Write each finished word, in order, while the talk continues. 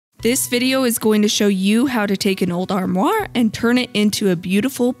This video is going to show you how to take an old armoire and turn it into a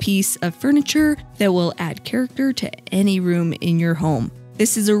beautiful piece of furniture that will add character to any room in your home.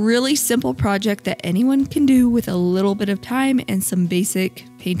 This is a really simple project that anyone can do with a little bit of time and some basic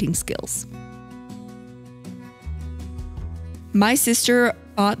painting skills. My sister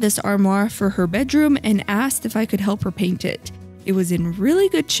bought this armoire for her bedroom and asked if I could help her paint it. It was in really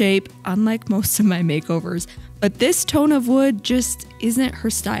good shape, unlike most of my makeovers, but this tone of wood just isn't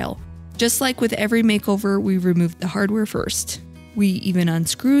her style. Just like with every makeover, we removed the hardware first. We even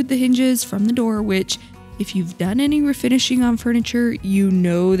unscrewed the hinges from the door, which, if you've done any refinishing on furniture, you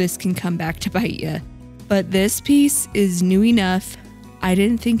know this can come back to bite you. But this piece is new enough, I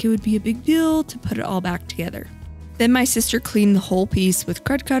didn't think it would be a big deal to put it all back together. Then my sister cleaned the whole piece with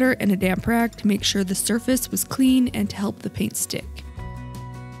crud cutter and a damp rag to make sure the surface was clean and to help the paint stick.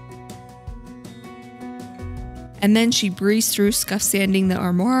 And then she breezed through scuff sanding the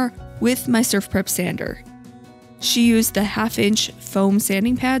armoire with my Surf Prep sander. She used the 1/2-inch foam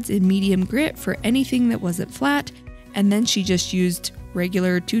sanding pads in medium grit for anything that wasn't flat, and then she just used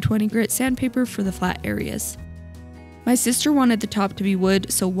regular 220 grit sandpaper for the flat areas. My sister wanted the top to be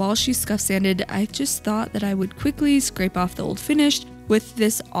wood, so while she scuff sanded, I just thought that I would quickly scrape off the old finish with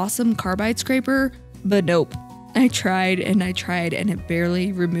this awesome carbide scraper, but nope. I tried and it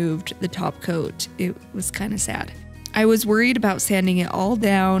barely removed the top coat. It was kind of sad. I was worried about sanding it all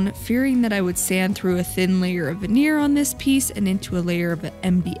down, fearing that I would sand through a thin layer of veneer on this piece and into a layer of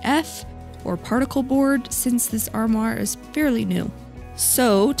MDF or particle board, since this armoire is fairly new.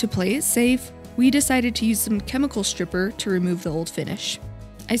 So, to play it safe, we decided to use some chemical stripper to remove the old finish.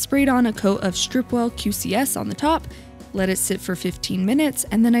 I sprayed on a coat of Stripwell QCS on the top, let it sit for 15 minutes,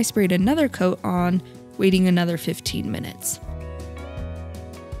 and then I sprayed another coat on, waiting another 15 minutes.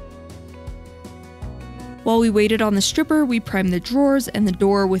 While we waited on the stripper, we primed the drawers and the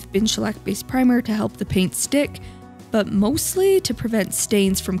door with bin shellac based primer to help the paint stick, but mostly to prevent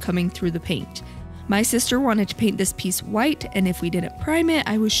stains from coming through the paint. My sister wanted to paint this piece white, and if we didn't prime it,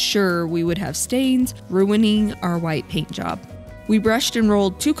 I was sure we would have stains, ruining our white paint job. We brushed and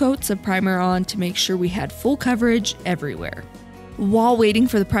rolled 2 coats of primer on to make sure we had full coverage everywhere. While waiting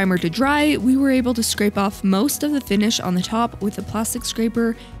for the primer to dry, we were able to scrape off most of the finish on the top with a plastic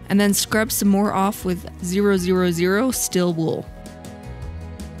scraper and then scrub some more off with 000 steel wool.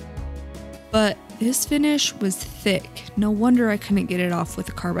 But this finish was thick. No wonder I couldn't get it off with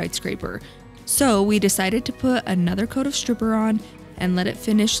a carbide scraper. So we decided to put another coat of stripper on and let it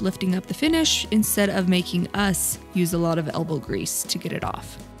finish lifting up the finish instead of making us use a lot of elbow grease to get it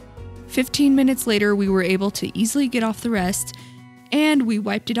off. 15 minutes later, we were able to easily get off the rest, and we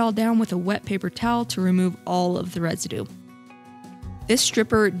wiped it all down with a wet paper towel to remove all of the residue. This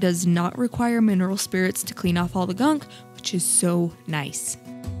stripper does not require mineral spirits to clean off all the gunk, which is so nice.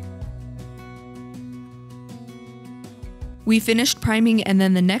 We finished priming, and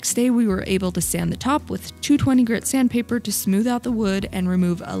then the next day we were able to sand the top with 220 grit sandpaper to smooth out the wood and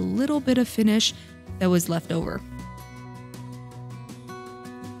remove a little bit of finish that was left over.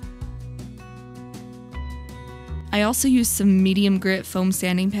 I also used some medium grit foam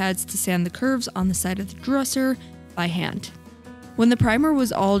sanding pads to sand the curves on the side of the dresser by hand. When the primer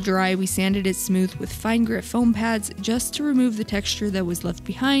was all dry, we sanded it smooth with fine grit foam pads just to remove the texture that was left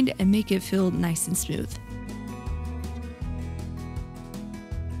behind and make it feel nice and smooth.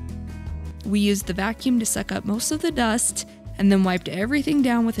 We used the vacuum to suck up most of the dust and then wiped everything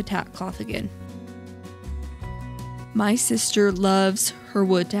down with a tack cloth again. My sister loves her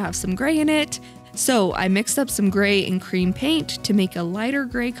wood to have some gray in it, so I mixed up some gray and cream paint to make a lighter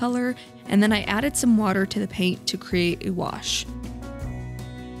gray color, and then I added some water to the paint to create a wash.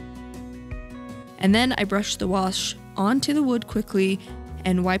 And then I brushed the wash onto the wood quickly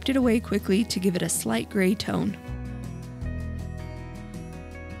and wiped it away quickly to give it a slight gray tone.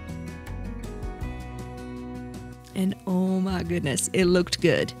 And oh my goodness, it looked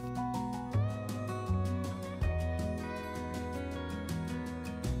good.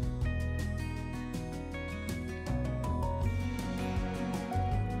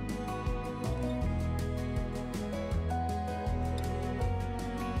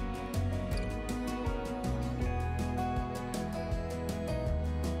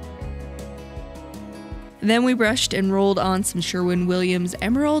 Then we brushed and rolled on some Sherwin-Williams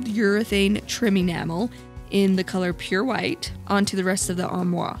Emerald Urethane Trim Enamel in the color Pure White onto the rest of the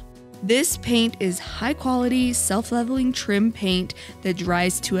armoire. This paint is high quality, self-leveling trim paint that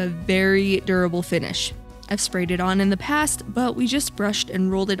dries to a very durable finish. I've sprayed it on in the past, but we just brushed and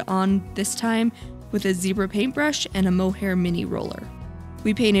rolled it on this time with a zebra paintbrush and a mohair mini roller.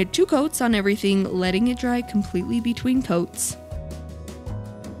 We painted 2 coats on everything, letting it dry completely between coats.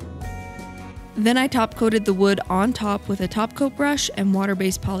 Then I top coated the wood on top with a top coat brush and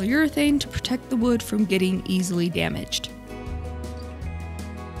water-based polyurethane to protect the wood from getting easily damaged.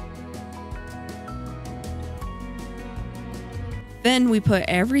 Then we put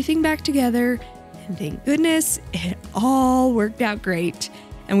everything back together, and thank goodness it all worked out great.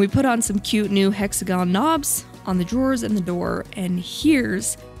 And we put on some cute new hexagon knobs on the drawers and the door, and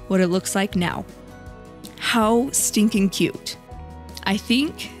here's what it looks like now. How stinking cute. I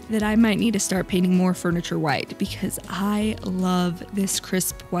think that I might need to start painting more furniture white because I love this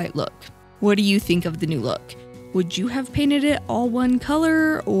crisp white look. What do you think of the new look? Would you have painted it all one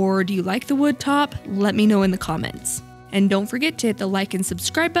color, or do you like the wood top? Let me know in the comments. And don't forget to hit the like and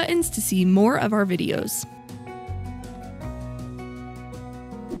subscribe buttons to see more of our videos.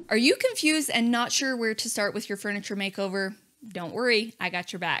 Are you confused and not sure where to start with your furniture makeover? Don't worry, I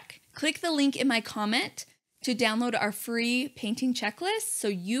got your back. Click the link in my comment to download our free painting checklist so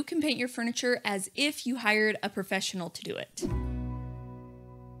you can paint your furniture as if you hired a professional to do it.